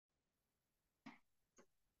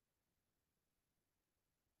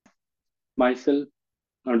Myself,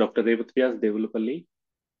 Dr. Revath Vyas, Devulapally,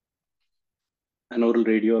 an oral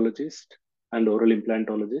radiologist and oral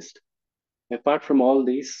implantologist. Apart from all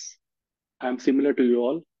these, I'm similar to you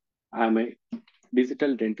all. I'm a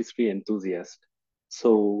digital dentistry enthusiast.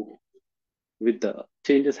 So, with the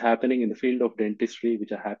changes happening in the field of dentistry,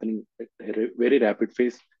 which are happening at a very rapid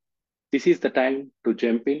pace, this is the time to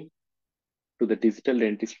jump in to the digital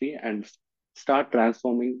dentistry and start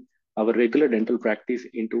transforming our regular dental practice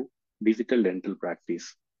into digital dental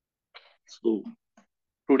practice. So,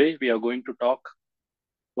 today we are going to talk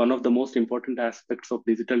one of the most important aspects of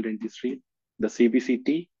digital dentistry, the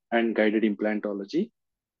CBCT and guided implantology.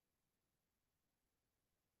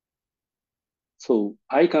 So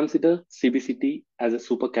I consider CBCT as a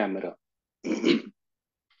super camera.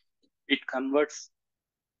 It converts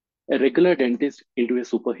a regular dentist into a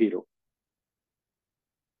superhero.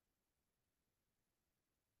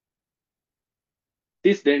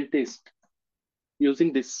 This dentist,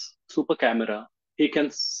 using this super camera, he can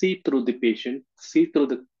see through the patient, see through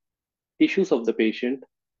the tissues of the patient.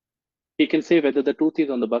 He can say whether the tooth is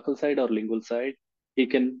on the buccal side or lingual side. He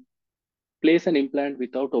can place an implant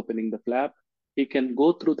without opening the flap. He can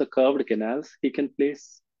go through the curved canals. He can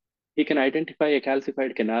identify a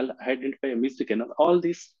calcified canal, identify a missed canal. All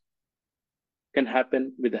this can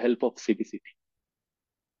happen with the help of CBCT.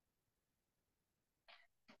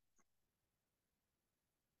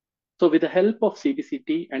 So with the help of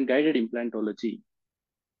CBCT and guided implantology,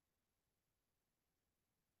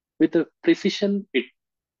 with the precision it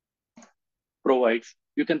provides,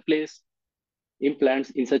 you can place implants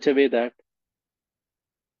in such a way that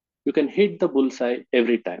you can hit the bullseye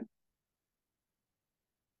every time.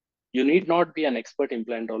 You need not be an expert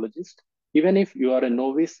implantologist. Even if you are a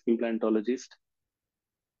novice implantologist,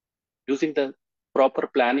 using the proper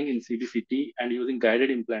planning in CBCT and using guided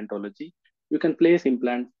implantology, you can place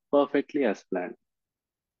implants perfectly as planned.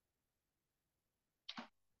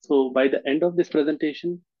 So by the end of this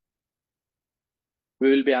presentation,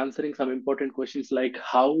 we will be answering some important questions like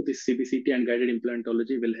how this CBCT and guided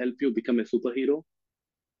implantology will help you become a superhero,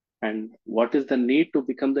 and what is the need to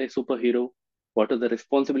become the superhero, what are the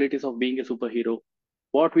responsibilities of being a superhero,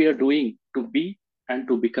 what we are doing to be and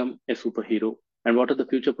to become a superhero, and what are the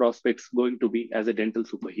future prospects going to be as a dental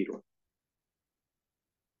superhero.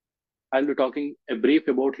 I'll be talking a brief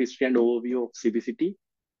about history and overview of CBCT,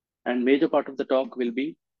 and major part of the talk will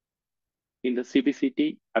be in the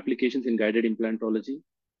CBCT applications in guided implantology.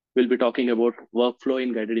 We'll be talking about workflow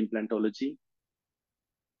in guided implantology.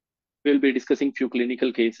 We'll be discussing few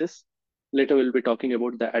clinical cases. Later, we'll be talking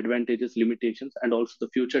about the advantages, limitations, and also the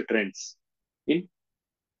future trends in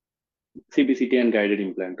CBCT and guided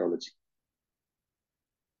implantology.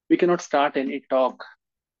 We cannot start any talk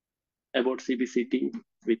about CBCT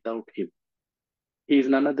without him. He is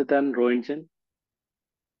none other than Roentgen.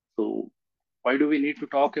 So why do we need to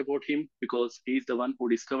talk about him? Because he is the one who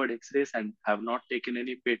discovered X-rays and have not taken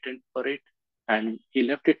any patent for it. And he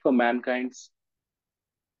left it for mankind's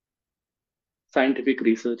scientific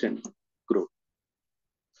research and growth.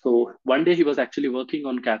 So one day he was actually working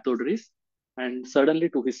on cathode rays, and suddenly,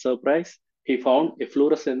 to his surprise, he found a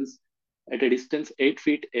fluorescence at a distance 8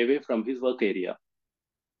 feet away from his work area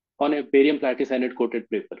on a barium platinum coated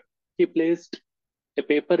paper. He placed a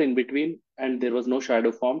paper in between, and there was no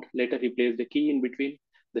shadow formed. Later, he placed a key in between.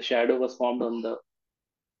 The shadow was formed on the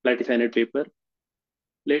platinum paper.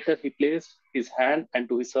 Later, he placed his hand, and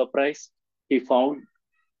to his surprise, he found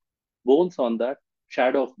bones on that,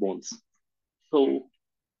 shadow of bones. So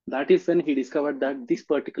that is when he discovered that this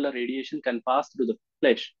particular radiation can pass through the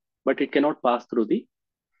flesh, but it cannot pass through the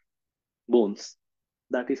bones.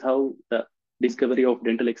 That is how the discovery of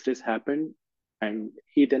dental X-rays happened. And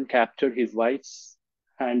he then captured his wife's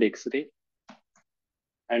hand X-ray.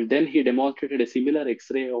 And then he demonstrated a similar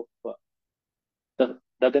X-ray of the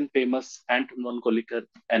then famous Anton Kolliker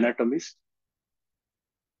anatomist,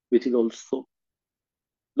 which is also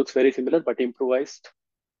looks very similar but improvised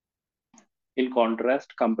in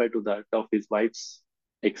contrast compared to that of his wife's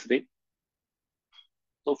X-ray.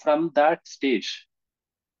 So from that stage,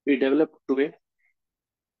 we developed to a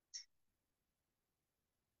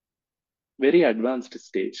very advanced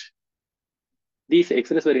stage. These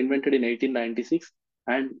X-rays were invented in 1896,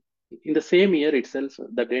 and in the same year itself,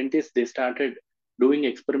 the dentists they started doing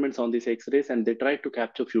experiments on these X-rays, and they tried to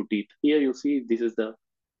capture few teeth. Here you see this is the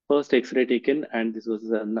first X-ray taken, and this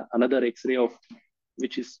was another X-ray of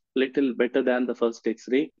which is little better than the first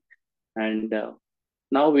X-ray. And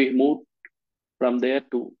now we move from there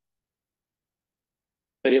to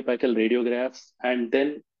periapical radiographs, and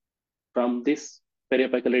then from this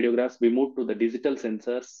periapical radiographs, we move to the digital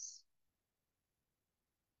sensors.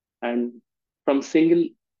 And From single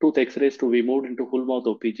tooth X-rays to we moved into full mouth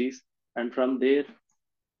OPGs, and from there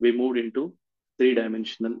we moved into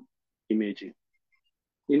three-dimensional imaging.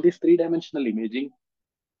 In this three-dimensional imaging,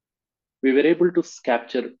 we were able to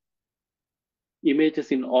capture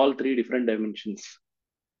images in all three different dimensions.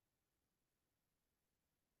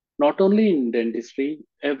 Not only in dentistry,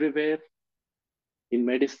 everywhere, in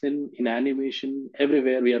medicine, in animation,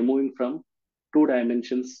 everywhere we are moving from two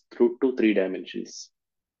dimensions through to three dimensions.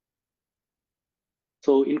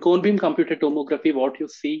 So in cone beam computed tomography, what you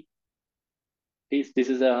see is this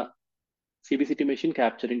is a CBCT machine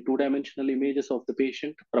capturing two-dimensional images of the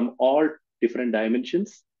patient from all different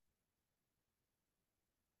dimensions.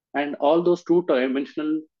 And all those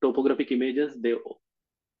two-dimensional topographic images, they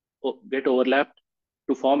get overlapped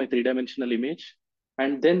to form a three-dimensional image.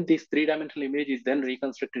 And then this three-dimensional image is then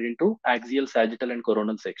reconstructed into axial, sagittal, and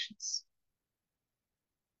coronal sections.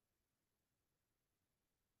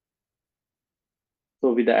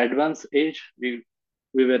 So with the advanced age, we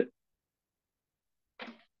were,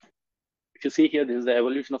 if you see here, this is the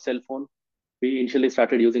evolution of cell phone. We initially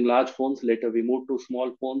started using large phones. Later, we moved to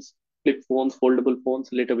small phones, flip phones, foldable phones.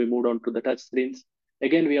 Later, we moved on to the touch screens.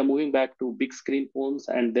 Again, we are moving back to big screen phones,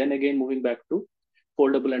 and then again moving back to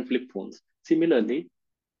foldable and flip phones. Similarly,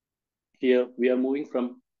 here we are moving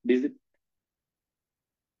from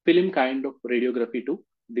film kind of radiography to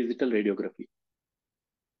digital radiography.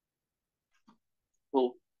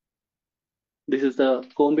 So this is the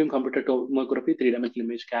cone beam computed tomography three-dimensional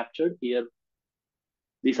image captured. Here,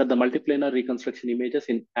 these are the multiplanar reconstruction images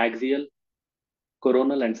in axial,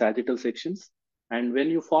 coronal, and sagittal sections. And when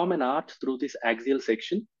you form an arch through this axial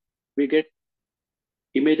section, we get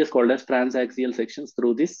images called as transaxial sections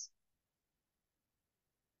through this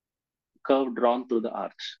curve drawn through the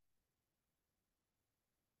arch.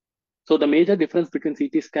 So the major difference between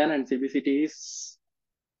CT scan and CBCT is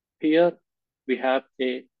here we have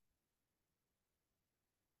a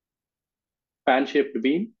fan-shaped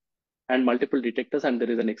beam and multiple detectors, and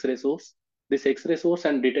there is an X-ray source. This X-ray source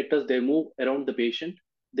and detectors, they move around the patient.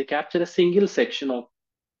 They capture a single section of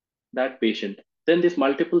that patient. Then these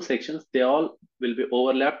multiple sections, they all will be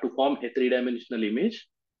overlapped to form a three-dimensional image.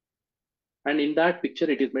 And in that picture,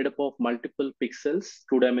 it is made up of multiple pixels,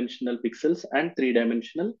 two-dimensional pixels, and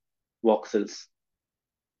three-dimensional voxels.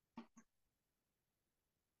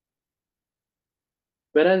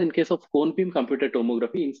 Whereas in case of cone beam computed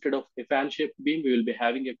tomography, instead of a fan-shaped beam, we will be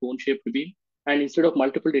having a cone-shaped beam. And instead of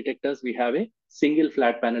multiple detectors, we have a single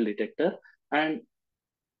flat panel detector. And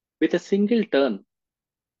with a single turn,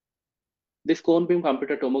 this cone beam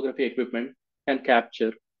computed tomography equipment can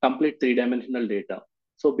capture complete three-dimensional data.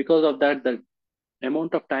 So because of that, the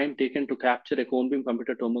amount of time taken to capture a cone beam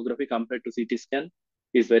computed tomography compared to CT scan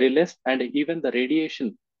is very less, and even the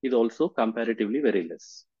radiation is also comparatively very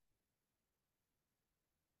less.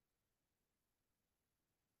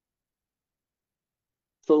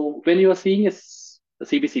 So when you are seeing a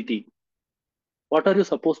CBCT, what are you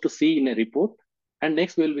supposed to see in a report? And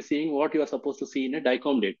next we'll be seeing what you are supposed to see in a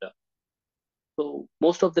DICOM data. So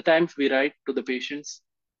most of the times we write to the patients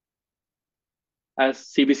as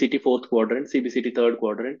CBCT fourth quadrant, CBCT third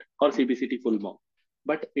quadrant, or CBCT full mount.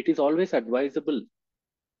 But it is always advisable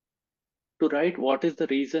to write what is the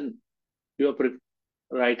reason you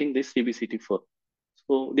are writing this CBCT for.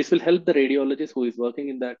 So this will help the radiologist who is working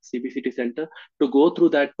in that CBCT center to go through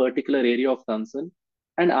that particular area of concern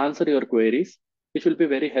and answer your queries, which will be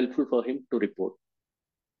very helpful for him to report.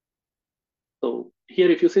 So here,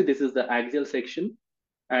 if you see, this is the axial section.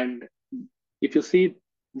 And if you see,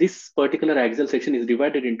 this particular axial section is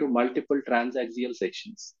divided into multiple transaxial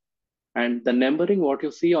sections. And the numbering, what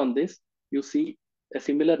you see on this, you see a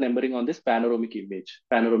similar numbering on this panoramic image,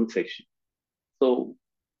 panoramic section. So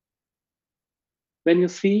when you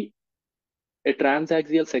see a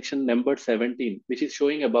transaxial section numbered 17, which is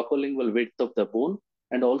showing a buccolingual width of the bone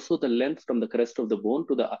and also the length from the crest of the bone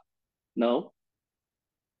to the nerve,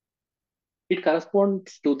 it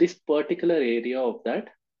corresponds to this particular area of that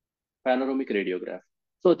panoramic radiograph.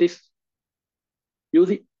 So this,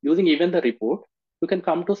 using even the report, you can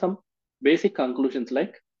come to some basic conclusions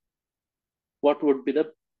like what would be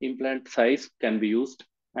the implant size can be used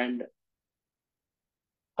and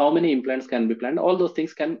how many implants can be planned. All those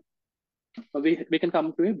things can, we can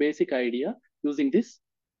come to a basic idea using this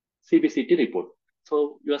CBCT report.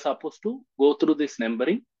 So you are supposed to go through this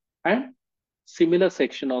numbering and similar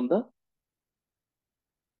section on the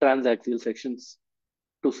transaxial sections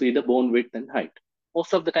to see the bone width and height.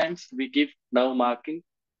 Most of the times we give nerve marking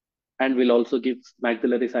and we'll also give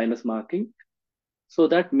maxillary sinus marking so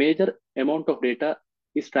that major amount of data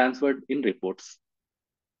is transferred in reports.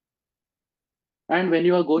 And when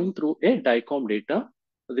you are going through a DICOM data,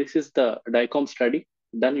 this is the DICOM study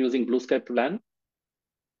done using Blue Sky plan.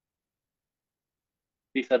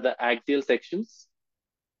 These are the axial sections.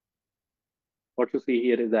 What you see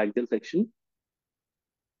here is the axial section.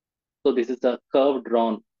 So this is the curve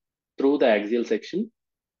drawn through the axial section.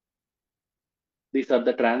 These are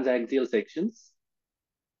the transaxial sections.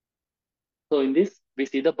 So in this, we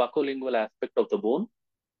see the buccolingual aspect of the bone.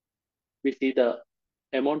 We see the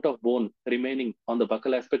amount of bone remaining on the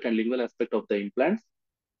buccal aspect and lingual aspect of the implants.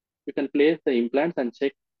 You can place the implants and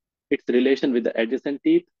check its relation with the adjacent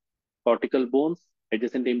teeth, cortical bones,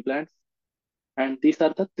 adjacent implants, and these are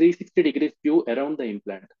the 360 degrees view around the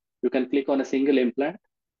implant. You can click on a single implant,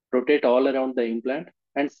 rotate all around the implant,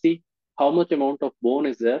 and see how much amount of bone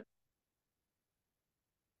is there.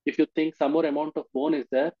 If you think some more amount of bone is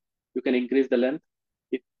there, you can increase the length.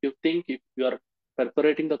 If you think if you are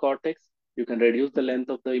perforating the cortex, you can reduce the length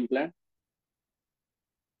of the implant.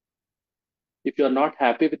 If you are not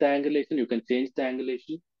happy with the angulation, you can change the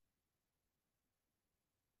angulation.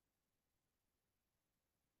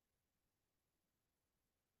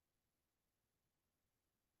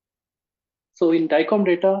 So in DICOM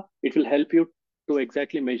data, it will help you to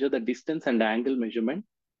exactly measure the distance and angle measurement.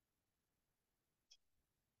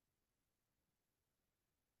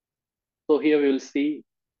 So here we will see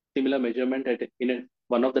similar measurement in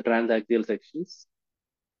one of the transaxial sections.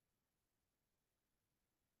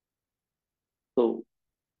 So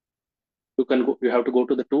you have to go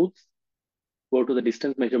to the tools, go to the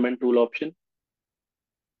distance measurement tool option,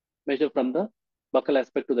 measure from the buccal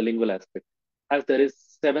aspect to the lingual aspect. As there is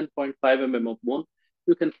 7.5 mm of bone,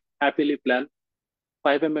 you can happily plan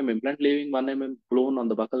 5 mm implant, leaving 1 mm bone on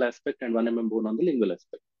the buccal aspect and 1 mm bone on the lingual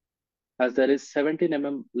aspect. As there is 17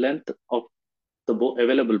 mm length of the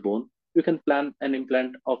available bone, you can plan an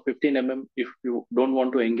implant of 15 mm if you don't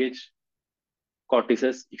want to engage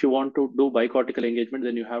cortices. If you want to do bicortical engagement,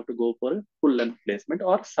 then you have to go for a full length placement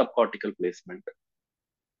or subcortical placement.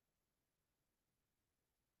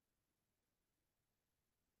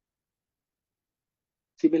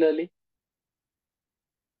 Similarly,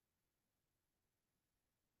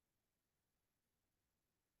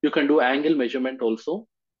 you can do angle measurement also.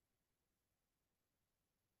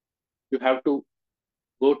 You have to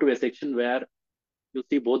go to a section where you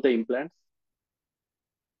see both the implants.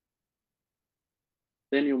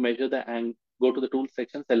 Then you measure the angle, go to the tool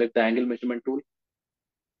section, select the angle measurement tool,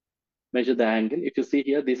 measure the angle. If you see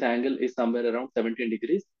here, this angle is somewhere around 17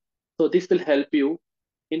 degrees. So this will help you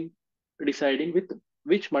in deciding with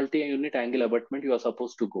which multi-unit angle abutment you are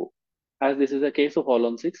supposed to go. As this is a case of all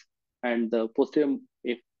on 6 and the posterior,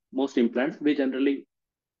 if most implants, we generally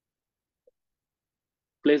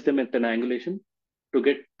place them at an angulation to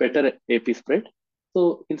get better AP spread.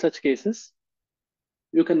 So in such cases,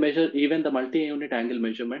 you can measure even the multi-unit angle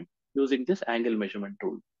measurement using this angle measurement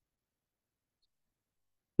tool.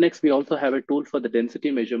 Next, we also have a tool for the density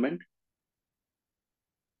measurement.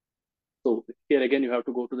 So here again, you have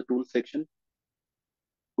to go to the tool section,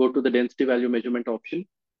 go to the density value measurement option.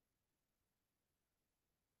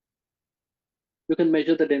 You can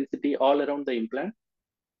measure the density all around the implant.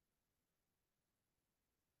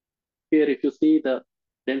 Here, if you see the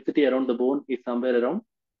density around the bone is somewhere around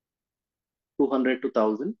 200 to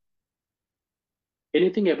 1000.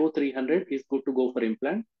 Anything above 300 is good to go for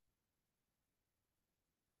implant.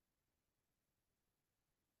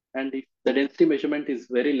 And if the density measurement is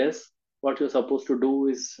very less, what you're supposed to do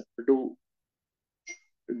is do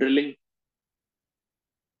drilling.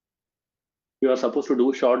 You are supposed to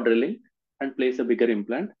do short drilling and place a bigger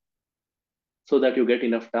implant so that you get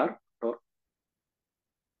enough torque.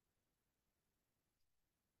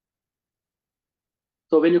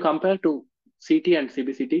 So when you compare to CT and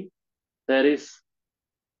CBCT, there is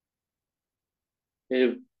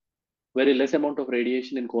a very less amount of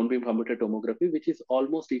radiation in cone beam computed tomography, which is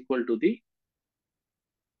almost equal to the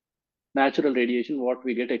natural radiation what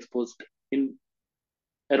we get exposed in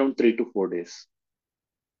around 3 to 4 days.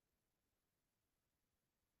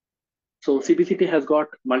 So CBCT has got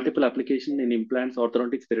multiple application in implants,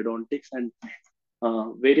 orthodontics, periodontics, and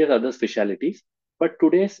various other specialities. But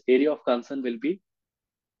today's area of concern will be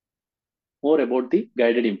more about the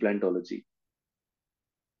guided implantology.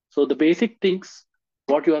 So the basic things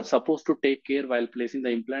what you are supposed to take care while placing the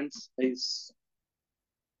implants is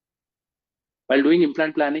while doing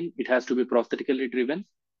implant planning, it has to be prosthetically driven.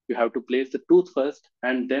 You have to place the tooth first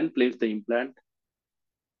and then place the implant.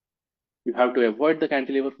 You have to avoid the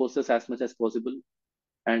cantilever forces as much as possible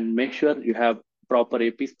and make sure you have proper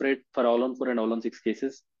AP spread for all on 4 and all on 6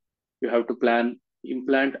 cases. You have to plan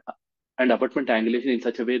implant and abutment angulation in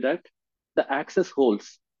such a way that the access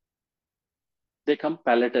holes they come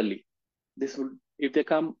palatally. This will, if they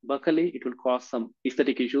come buccally, it will cause some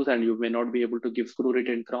aesthetic issues and you may not be able to give screw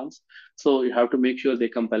retained crowns. So you have to make sure they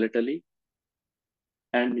come palatally,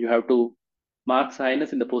 and you have to mark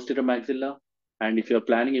sinus in the posterior maxilla. And if you're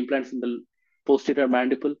planning implants in the posterior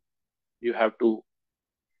mandible, you have to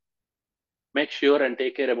make sure and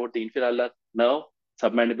take care about the inferior nerve,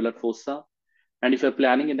 submandibular fossa. And if you're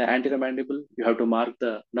planning in the anterior mandible, you have to mark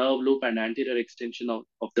the nerve loop and anterior extension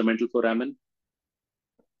of the mental foramen,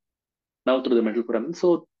 now through the mental foramen.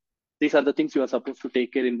 So these are the things you are supposed to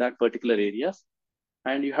take care in that particular areas.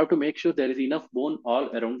 And you have to make sure there is enough bone all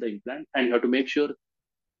around the implant. And you have to make sure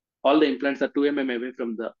all the implants are 2 mm away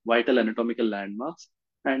from the vital anatomical landmarks.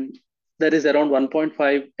 And there is around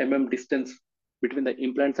 1.5 mm distance between the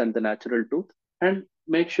implants and the natural tooth. And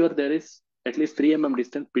make sure there is at least 3 mm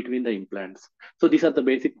distance between the implants. So these are the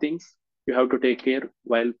basic things you have to take care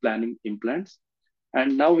while planning implants.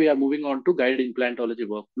 And now we are moving on to guided implantology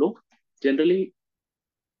workflow. Generally,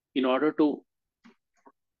 in order to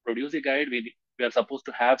produce a guide, we are supposed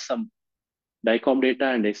to have some DICOM data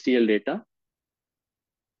and STL data.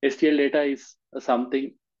 STL data is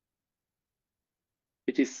something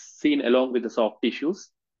which is seen along with the soft tissues,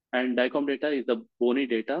 and DICOM data is the bony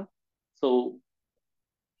data. So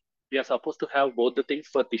we are supposed to have both the things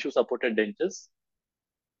for tissue supported dentures.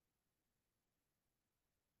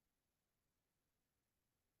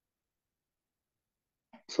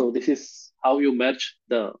 So this is how you merge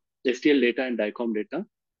the STL data and DICOM data.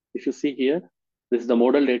 If you see here, this is the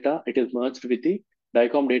model data. It is merged with the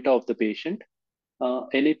DICOM data of the patient.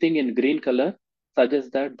 Anything in green color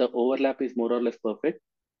suggests that the overlap is more or less perfect.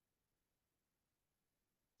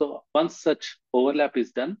 So once such overlap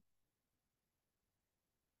is done,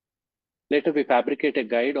 later we fabricate a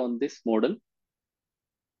guide on this model.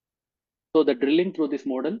 So the drilling through this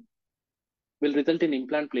model will result in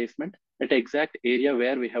implant placement at the exact area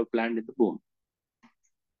where we have planned in the bone.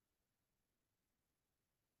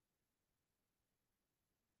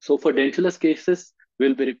 So for dentulous cases,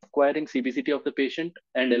 we'll be requiring CBCT of the patient,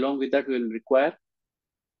 and along with that, we'll require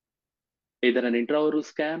either an intraoral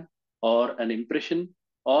scan or an impression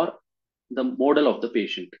or the model of the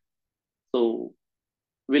patient. So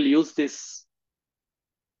we'll use this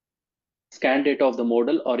scan data of the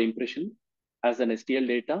model or impression as an STL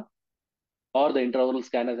data, or the intraoral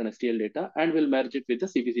scan as an STL data, and we'll merge it with the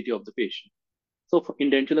CBCT of the patient. So in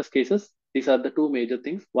dentulous cases, these are the two major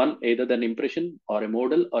things. One, either an impression or a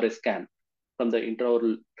model or a scan from the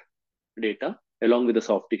intraoral data along with the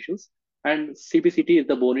soft tissues. And CBCT is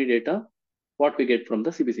the bony data, what we get from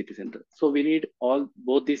the CBCT center. So we need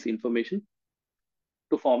both this information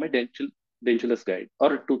to form a dentulous guide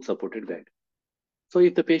or a tooth supported guide. So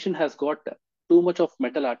if the patient has got too much of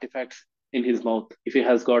metal artifacts in his mouth, if he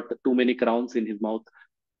has got too many crowns in his mouth,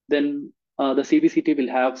 then the CBCT will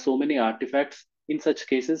have so many artifacts. In such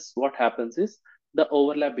cases, what happens is the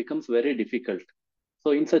overlap becomes very difficult.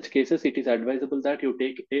 So in such cases, it is advisable that you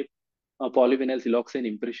take a polyvinyl siloxane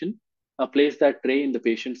impression, place that tray in the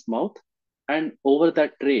patient's mouth, and over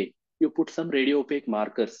that tray, you put some radio opaque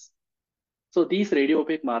markers. So these radio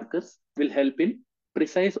opaque markers will help in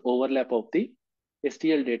precise overlap of the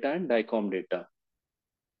STL data and DICOM data.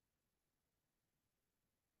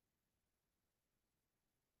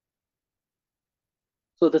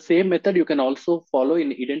 So the same method you can also follow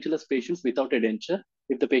in edentulous patients without a denture.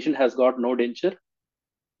 If the patient has got no denture,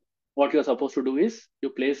 what you're supposed to do is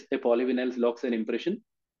you place a polyvinyl siloxane impression,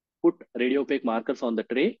 put radio opaque markers on the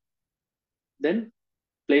tray, then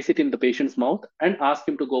place it in the patient's mouth and ask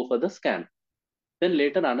him to go for the scan. Then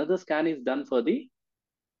later another scan is done for the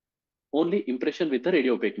only impression with the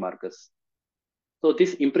radio opaque markers. So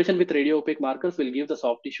this impression with radio opaque markers will give the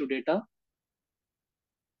soft tissue data,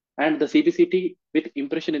 and the CBCT with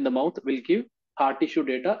impression in the mouth will give hard tissue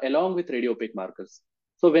data along with radio opaque markers.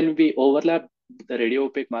 So when we overlap the radio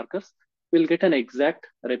opaque markers, we'll get an exact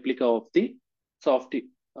replica of the soft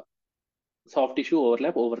tissue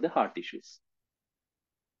overlap over the hard tissues.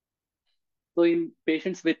 So in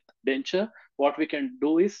patients with denture, what we can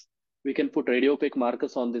do is we can put radio opaque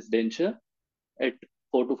markers on this denture at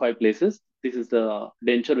 4 to 5 places. This is the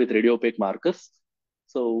denture with radio opaque markers.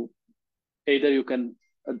 So either you can,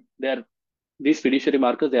 these fiduciary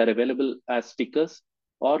markers, they are available as stickers,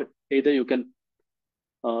 or either you can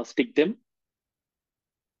stick them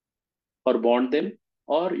or bond them,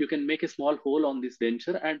 or you can make a small hole on this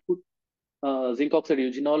denture and put zinc oxide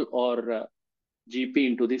eugenol or GP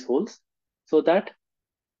into these holes so that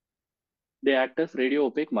they act as radio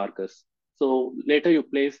opaque markers. So later you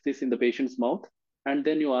place this in the patient's mouth and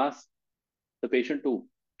then you ask the patient to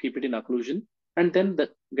keep it in occlusion and then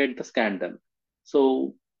get the scan done.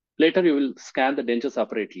 So Later, you will scan the denture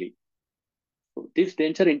separately. So this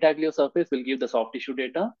denture intaglio surface will give the soft tissue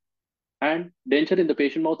data, and denture in the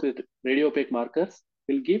patient mouth with radiopaque markers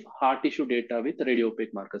will give hard tissue data with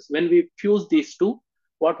radiopaque markers. When we fuse these two,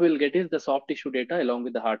 what we'll get is the soft tissue data along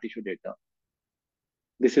with the hard tissue data.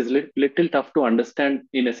 This is little tough to understand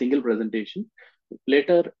in a single presentation.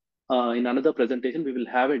 Later, in another presentation, we will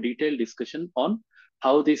have a detailed discussion on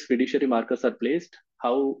how these fiduciary markers are placed,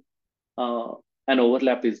 how uh, an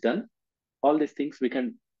overlap is done. All these things we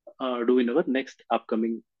can do in our next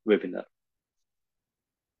upcoming webinar.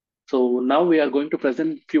 So now we are going to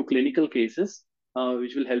present few clinical cases,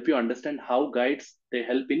 which will help you understand how guides they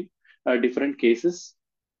help in different cases.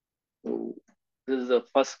 So this is the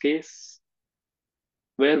first case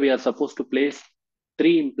where we are supposed to place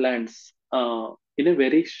three implants in a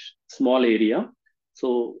very small area.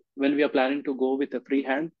 So when we are planning to go with a free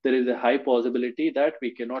hand, there is a high possibility that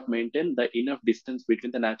we cannot maintain the enough distance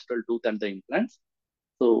between the natural tooth and the implants.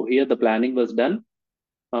 So here the planning was done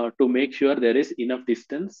to make sure there is enough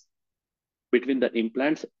distance between the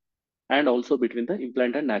implants and also between the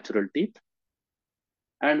implant and natural teeth.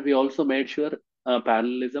 And we also made sure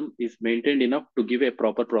parallelism is maintained enough to give a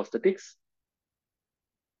proper prosthetics.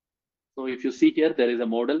 So if you see here, there is a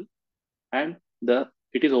model and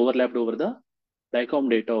it is overlapped over the DICOM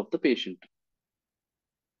data of the patient.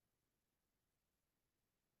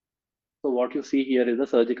 So what you see here is the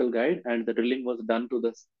surgical guide, and the drilling was done through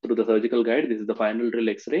the surgical guide. This is the final drill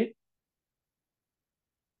X-ray.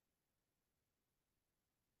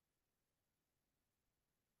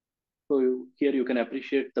 So here you can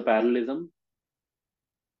appreciate the parallelism.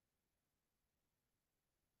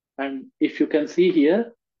 And if you can see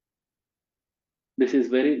here, this is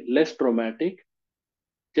very less traumatic.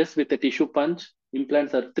 Just with a tissue punch,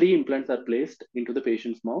 three implants are placed into the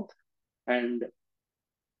patient's mouth. And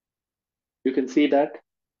you can see that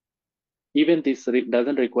even this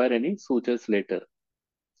doesn't require any sutures later.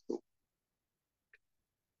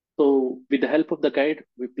 So with the help of the guide,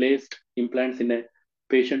 we placed implants in a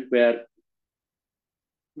patient where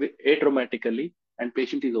atraumatically, and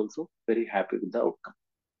patient is also very happy with the outcome.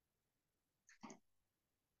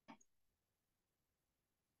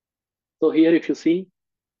 So here, if you see,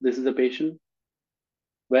 this is a patient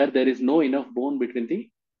where there is no enough bone between the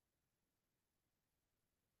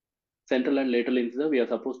central and lateral incisor. We are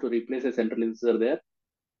supposed to replace a central incisor there.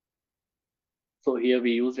 So here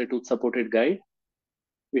we used a tooth supported guide.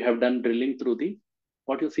 We have done drilling through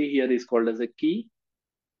what you see here is called as a key.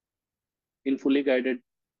 In fully guided,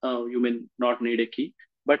 you may not need a key,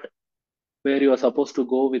 but where you are supposed to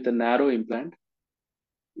go with a narrow implant,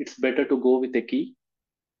 it's better to go with a key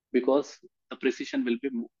because the precision will be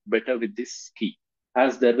better with this key,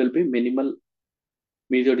 as there will be minimal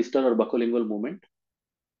mesiodistal or buccolingual movement.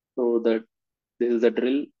 So that this is a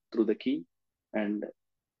drill through the key, and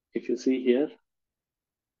if you see here,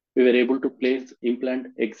 we were able to place implant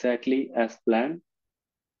exactly as planned.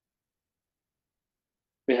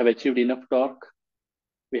 We have achieved enough torque.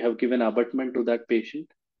 We have given abutment to that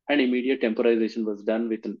patient, and immediate temporization was done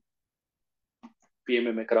with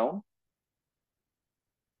PMMA crown.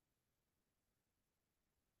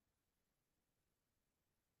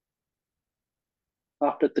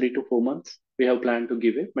 After 3 to 4 months, we have planned to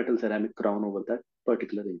give a metal ceramic crown over that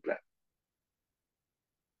particular implant.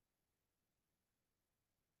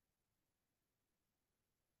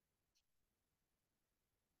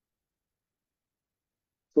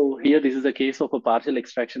 So here, this is a case of a partial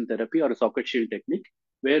extraction therapy or a socket shield technique,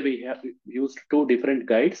 where we have used two different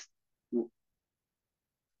guides.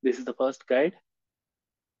 This is the first guide,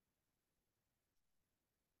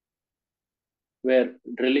 where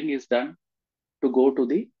drilling is done to go to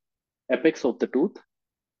the apex of the tooth.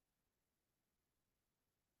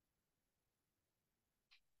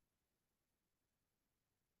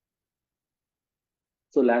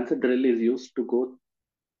 So lancet drill is used to go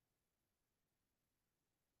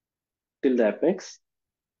till the apex.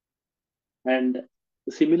 And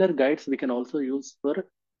similar guides we can also use for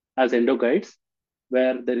as endo guides,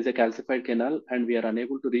 where there is a calcified canal and we are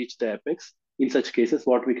unable to reach the apex. In such cases,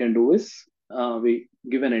 what we can do is we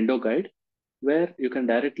give an endo guide where you can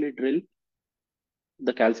directly drill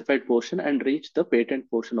the calcified portion and reach the patent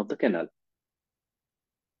portion of the canal.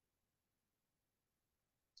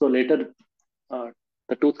 So later,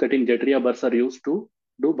 the tooth cutting Jetria burrs are used to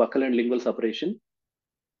do buccal and lingual separation.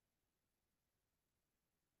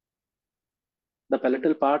 The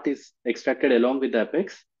palatal part is extracted along with the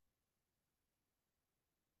apex.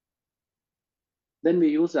 Then we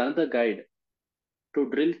use another guide to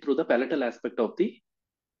drill through the palatal aspect of the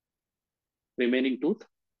remaining tooth.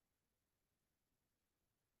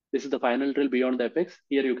 This is the final drill beyond the apex.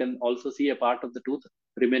 Here you can also see a part of the tooth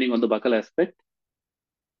remaining on the buccal aspect.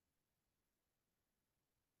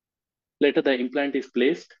 Later the implant is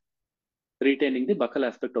placed, retaining the buccal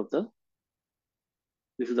aspect of the,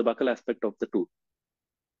 this is the buccal aspect of the tooth.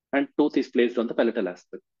 And tooth is placed on the palatal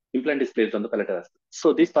aspect. Implant is placed on the palatal aspect.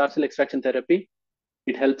 So this partial extraction therapy,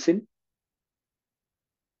 it helps in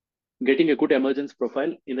getting a good emergence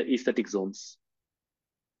profile in the aesthetic zones.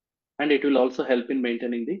 And it will also help in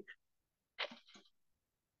maintaining the,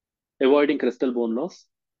 avoiding crystal bone loss.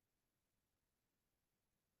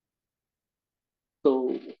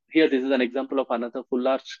 So here, this is an example of another full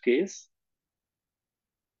arch case.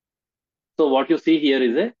 So what you see here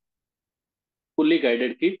is a fully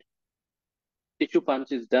guided kit. Tissue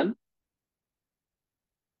punch is done.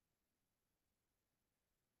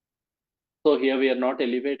 So here we are not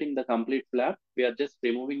elevating the complete flap. We are just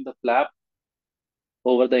removing the flap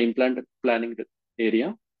over the implant planning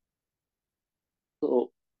area.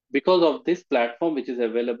 So because of this platform which is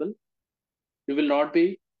available, you will not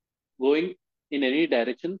be going in any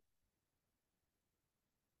direction.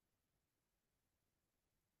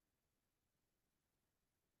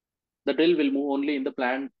 The drill will move only in the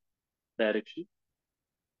planned direction.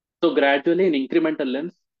 So gradually in incremental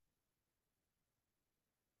length,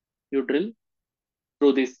 you drill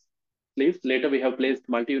through these sleeves. Later we have placed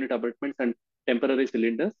multi-unit abutments and temporary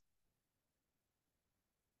cylinders.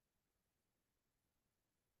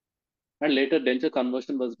 And later denture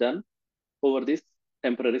conversion was done over these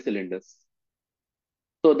temporary cylinders.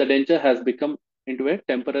 So the denture has become into a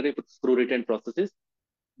temporary screw retain prosthesis.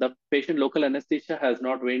 The patient local anesthesia has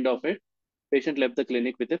not waned off it. Patient left the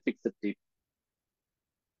clinic with a fixed teeth.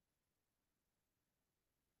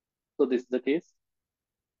 So this is the case.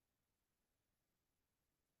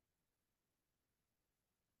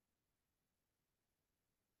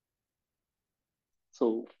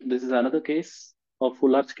 So this is another case of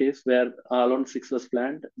full arch case where R16 was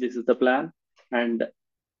planned. This is the plan and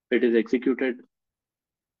it is executed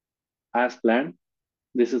as planned.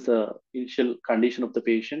 This is the initial condition of the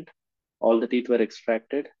patient. All the teeth were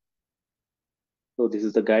extracted. So this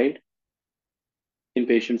is the guide. In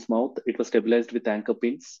patient's mouth, it was stabilized with anchor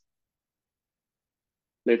pins.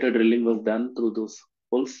 Later drilling was done through those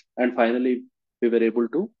holes. And finally, we were able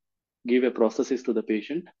to give a prosthesis to the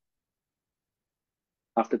patient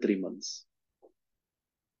after 3 months.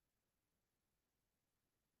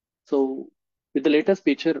 So with the latest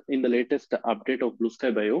feature in the latest update of Blue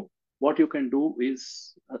Sky Bio, what you can do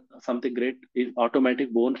is something great is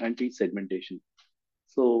automatic bone and teeth segmentation.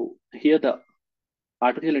 So here the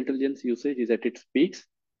artificial intelligence usage is at its peaks.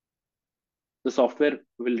 The software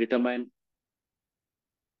will determine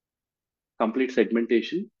complete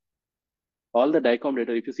segmentation. All the DICOM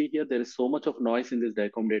data, if you see here, there is so much of noise in this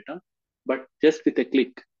DICOM data, but just with a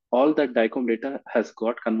click, all that DICOM data has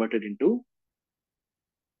got converted into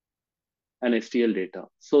an STL data.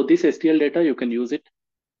 So this STL data, you can use it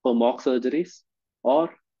for mock surgeries, or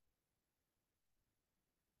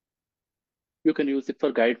you can use it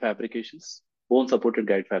for guide fabrications, bone supported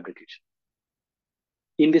guide fabrication.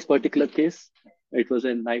 In this particular case, it was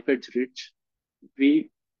a knife edge ridge. We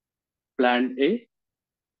planned a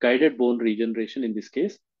guided bone regeneration in this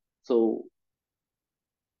case. So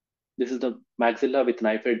this is the maxilla with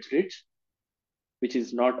knife edge ridge, which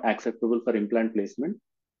is not acceptable for implant placement.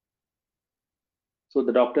 So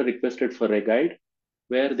the doctor requested for a guide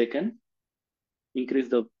where they can increase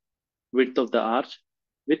the width of the arch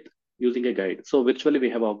with using a guide. So virtually we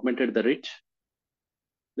have augmented the ridge,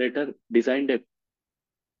 later designed a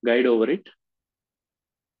guide over it.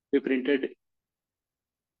 We printed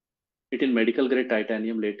it in medical grade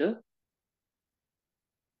titanium later.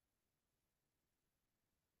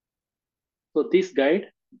 So this guide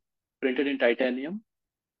printed in titanium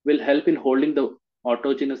will help in holding the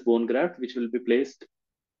autogenous bone graft, which will be placed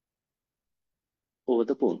over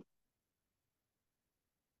the bone.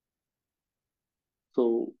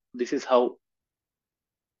 So this is how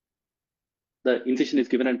the incision is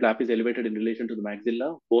given and flap is elevated in relation to the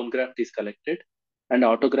maxilla. Bone graft is collected and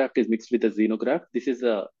autograft is mixed with the xenograft. This is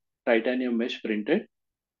a titanium mesh printed.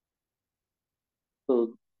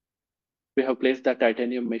 So we have placed that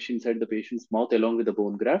titanium mesh inside the patient's mouth along with the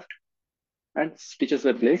bone graft, and stitches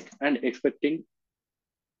were placed, and expecting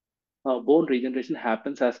bone regeneration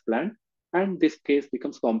happens as planned, and this case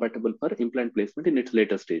becomes compatible for implant placement in its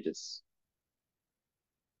later stages.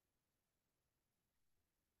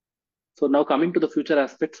 So now coming to the future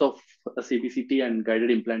aspects of CBCT and guided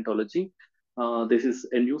implantology, this is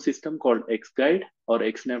a new system called X-Guide or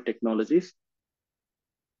XNav technologies.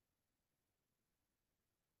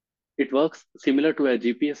 It works similar to a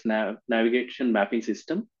GPS navigation mapping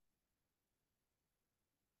system.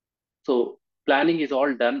 So planning is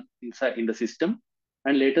all done inside in the system,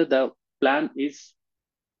 and later the plan is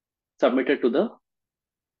submitted to the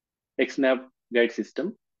XNAV guide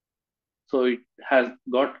system. So it has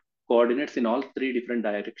got coordinates in all three different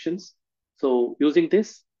directions. So using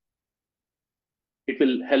this, it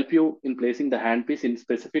will help you in placing the handpiece in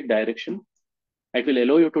specific direction. It will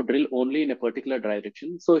allow you to drill only in a particular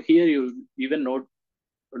direction. So here you even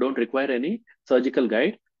don't require any surgical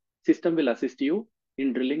guide. System will assist you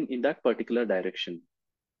in drilling in that particular direction.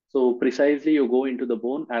 So precisely you go into the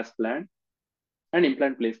bone as planned, and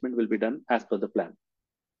implant placement will be done as per the plan.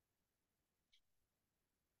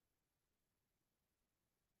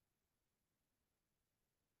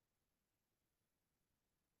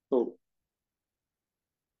 So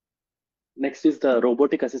next is the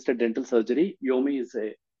robotic assisted dental surgery. Yomi is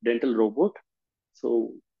a dental robot.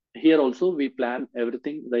 So here also we plan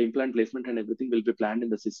everything, the implant placement and everything will be planned in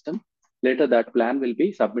the system. Later that plan will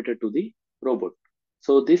be submitted to the robot.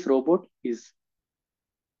 So this robot is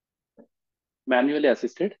manually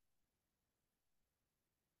assisted.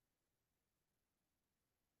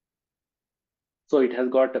 So it has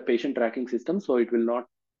got a patient tracking system. So it will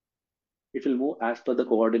move as per the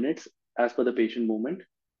coordinates, as per the patient movement.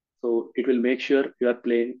 So it will make sure you are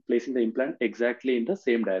placing the implant exactly in the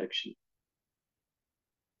same direction.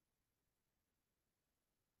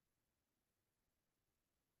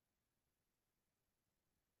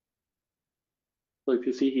 So if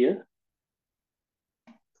you see here,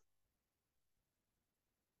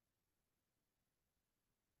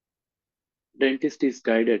 dentist is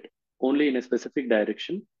guided only in a specific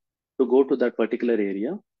direction to go to that particular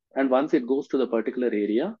area. And once it goes to the particular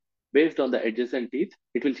area, based on the adjacent teeth,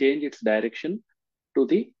 it will change its direction to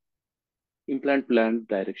the implant plan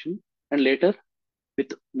direction. And later,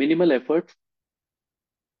 with minimal effort,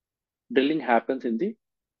 drilling happens in the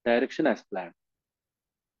direction as planned.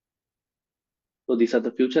 So these are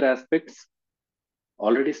the future aspects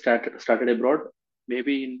already started abroad.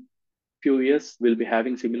 Maybe in few years, we'll be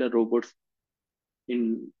having similar robots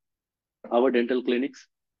in our dental clinics.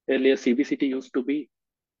 Earlier, CBCT used to be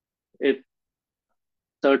a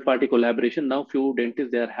third party collaboration. Now few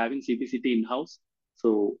dentists they are having CBCT in house.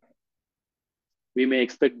 So we may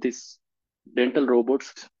expect this dental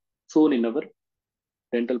robots soon in our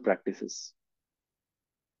dental practices.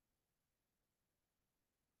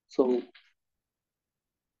 So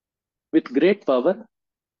with great power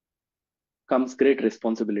comes great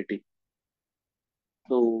responsibility.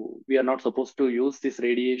 So we are not supposed to use this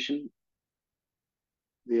radiation.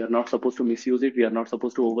 We are not supposed to misuse it. We are not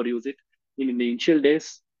supposed to overuse it. In the initial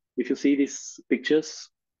days, if you see these pictures,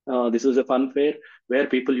 this was a fun fair where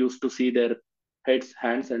people used to see their heads,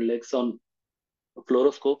 hands, and legs on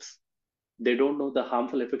fluoroscopes. They don't know the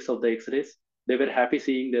harmful effects of the X-rays. They were happy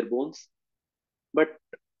seeing their bones, but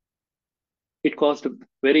it caused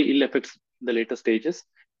very ill effects in the later stages.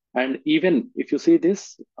 And even if you see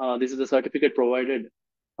this, this is a certificate provided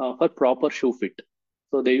for proper shoe fit.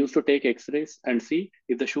 So they used to take X-rays and see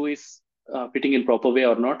if the shoe is fitting in proper way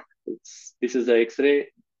or not. This is the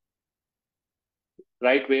X-ray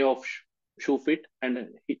right way of shoe fit, and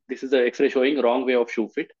this is the X-ray showing wrong way of shoe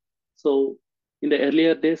fit. So in the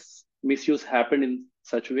earlier days, misuse happened in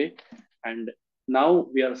such way, and now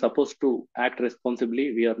we are supposed to act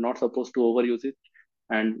responsibly. We are not supposed to overuse it.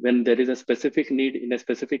 And when there is a specific need in a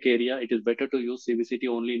specific area, it is better to use CBCT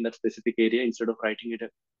only in that specific area instead of writing it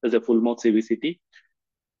as a full mouth CBCT.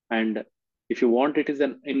 And if you want it is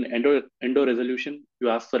an in endo resolution, you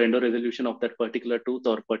ask for endo resolution of that particular tooth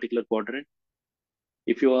or particular quadrant.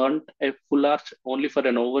 If you want a full arch only for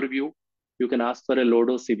an overview, you can ask for a low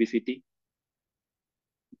dose CBCT.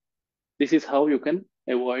 This is how you can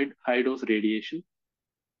avoid high dose radiation.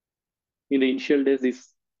 In the initial days, this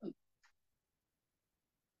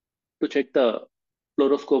to check the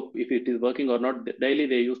fluoroscope if it is working or not. Daily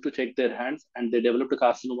they used to check their hands and they developed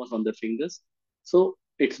carcinomas on their fingers. So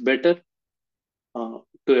it's better to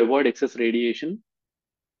avoid excess radiation